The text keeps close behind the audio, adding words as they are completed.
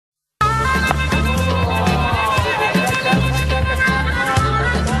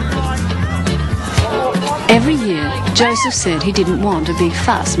Joseph said he didn't want a big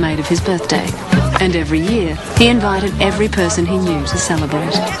fuss made of his birthday, and every year he invited every person he knew to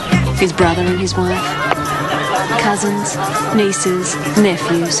celebrate. His brother and his wife, cousins, nieces,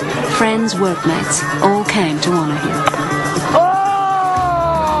 nephews, friends, workmates, all came to honour him. Oh,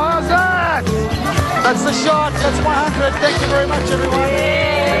 how's that? That's the shot. That's 100. Thank you very much, everyone.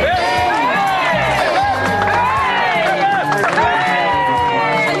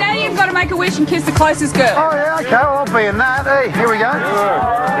 Make a wish and kiss the closest girl. Oh, yeah, okay, well, I'll be in that. Hey, here we go.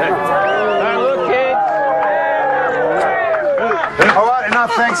 Don't look, kids. All right,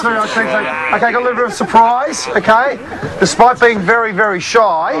 enough, thanks very much. Thanks. Okay, got a little bit of a surprise, okay? Despite being very, very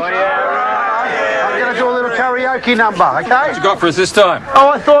shy, I'm going to do a little karaoke number, okay? What you got for us this time? Oh,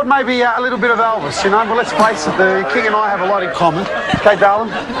 I thought maybe a little bit of Elvis, you know? Well, let's face it, the King and I have a lot in common. Okay,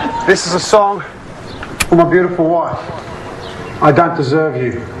 darling, this is a song for my beautiful wife. I don't deserve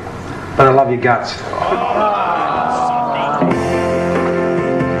you, but I love your guts.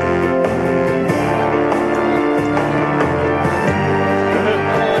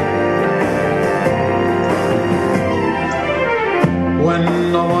 When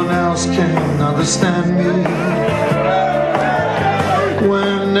no one else can understand me,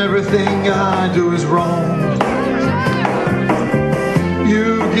 when everything I do is wrong,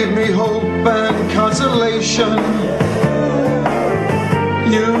 you give me hope and consolation.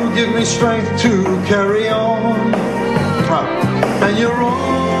 You give me strength to carry on, and you're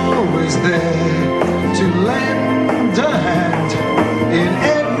always there to lend a hand in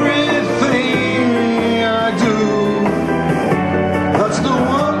everything I do. That's the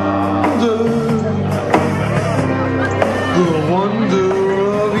wonder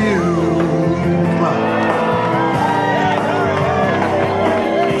of you.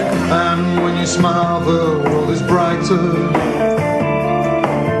 And when you smile, the world is brighter.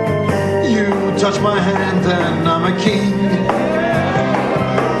 Touch my hand and I'm a king.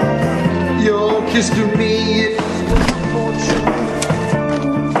 Your kiss to me is fortune.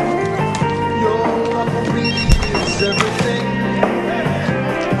 Your love for me is everything.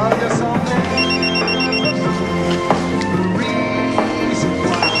 I guess I'll never know the reason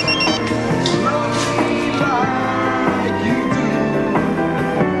why you love me like you do.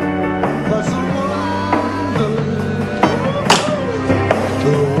 That's the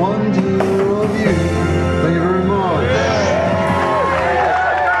wonder.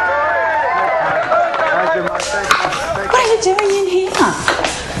 Doing in here?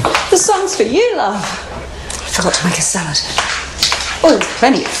 The song's for you, love. I forgot to make a salad. Oh, there's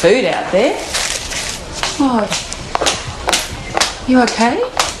plenty of food out there. Oh, you okay?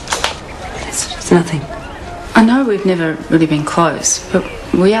 It's nothing. I know we've never really been close, but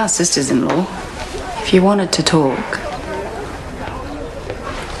we are sisters-in-law. If you wanted to talk.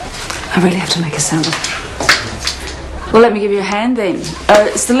 I really have to make a salad. Well, let me give you a hand then.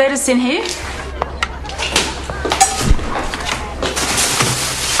 Is the lettuce in here?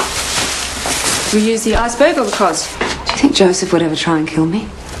 We use the iceberg or the cos? Do you think Joseph would ever try and kill me?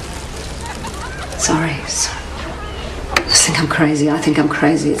 Sorry. I just think I'm crazy. I think I'm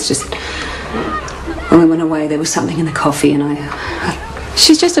crazy. It's just... When we went away, there was something in the coffee and I...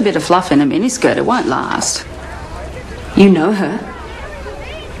 She's just a bit of fluff in a miniskirt. It won't last. You know her?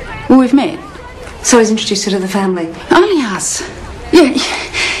 Well, we've met. So he's introduced her to the family? Only us. Yeah,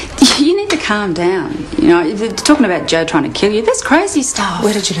 you need to calm down. You know, talking about Joe trying to kill you, that's crazy stuff.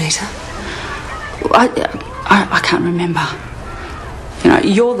 Where did you meet her? I can't remember. You know,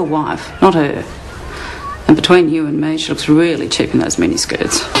 you're the wife, not her. And between you and me, she looks really cheap in those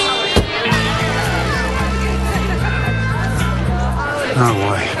miniskirts. No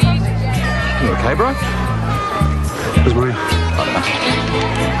way. You okay, bro? Where's Maria?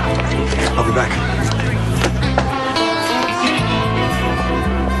 I'll be back.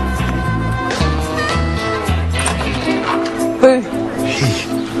 Boo. Hey,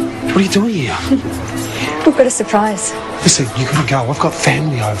 what are you doing here? We've got a surprise. Listen, you gotta go. I've got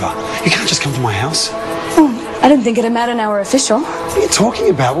family over. You can't just come to my house. Oh, I didn't think it'd matter now we're official. What are you talking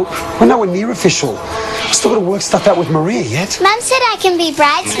about? We're nowhere near official. I've still got to work stuff out with Maria yet. Mum said I can be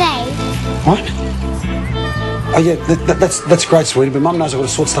bridesmaid. What? Oh, yeah, that's great, sweetie, but Mum knows I've got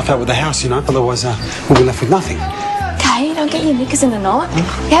to sort stuff out with the house, you know, otherwise we'll be left with nothing. Okay, don't get your knickers in a knot.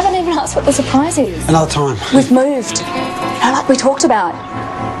 You haven't even asked what the surprise is. Another time. We've moved. You know, like we talked about.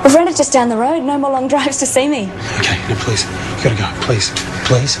 We've rented just down the road. No more long drives to see me. Okay, no, please. You gotta go. Please.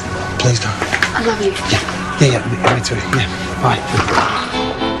 Please. Please go. I love you. Yeah, me too. Yeah, bye.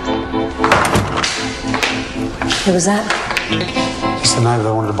 Who was that? Just the neighbour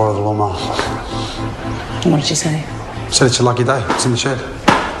that wanted to borrow the lawnmower. What did you say? Said it's your lucky day. It's in the shed.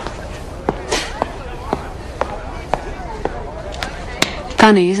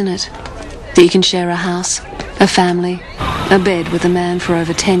 Funny, isn't it? That you can share a house, a family, a bed with a man for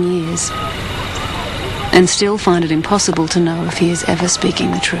over 10 years and still find it impossible to know if he is ever speaking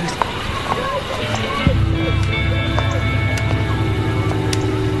the truth.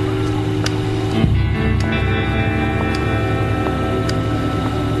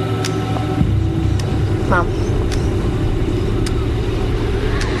 Mum.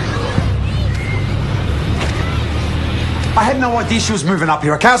 I had no idea she was moving up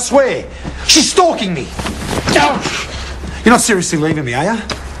here, okay? I swear. She's stalking me. You're not seriously leaving me, are you?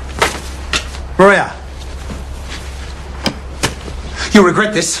 Maria. You'll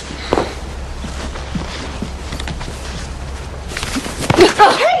regret this.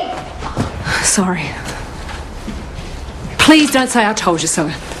 Sorry. Please don't say I told you so.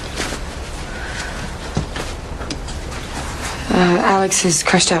 Alex has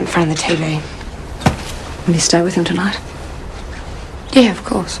crashed out in front of the TV. Will you stay with him tonight? Yeah, of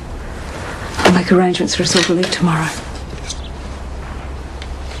course. I'll make arrangements for us all to leave tomorrow.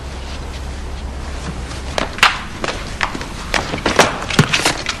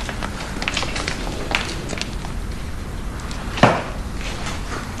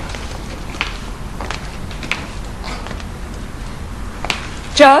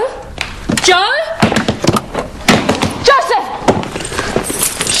 Joe? Joe? Joseph!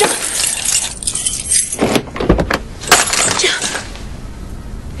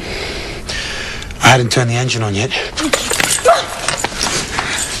 I hadn't turned the engine on yet.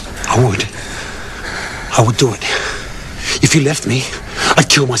 I would do it. If you left me, I'd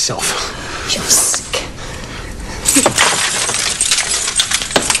kill myself. You're sick.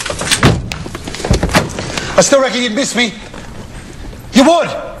 I still reckon you'd miss me. You would.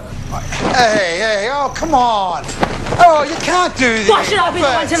 Hey, oh, come on. Oh, you can't do this. Why should I be the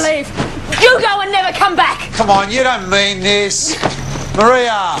one to leave? You go and never come back. Come on, you don't mean this.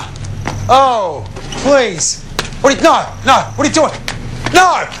 Maria. Oh, please. No, what are you doing?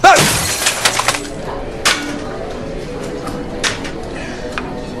 No.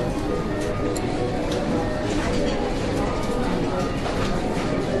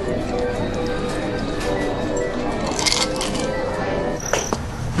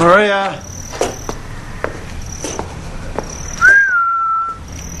 Maria.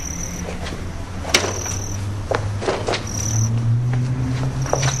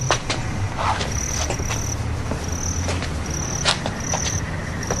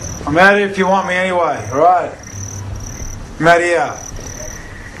 I'm out here if you want me anyway, all right? I'm out here.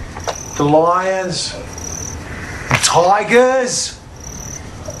 The lions, the tigers,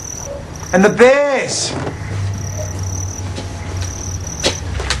 and the bears.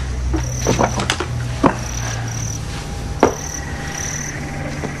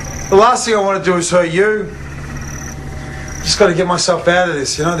 The last thing I want to do is hurt you. Just got to get myself out of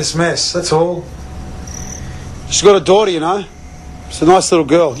this, this mess, that's all. She's got a daughter, She's a nice little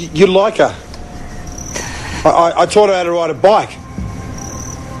girl. You'd like her. I taught her how to ride a bike.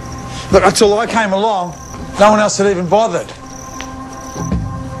 Look, until I came along, no one else had even bothered.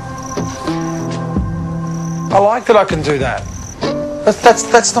 I like that I can do that.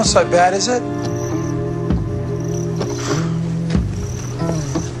 That's not so bad, is it?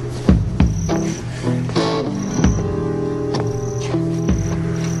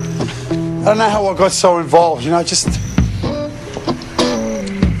 I don't know how I got so involved, just...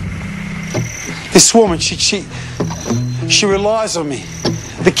 This woman, she relies on me.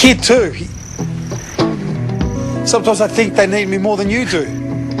 The kid too. Sometimes I think they need me more than you do.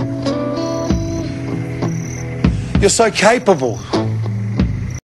 You're so capable.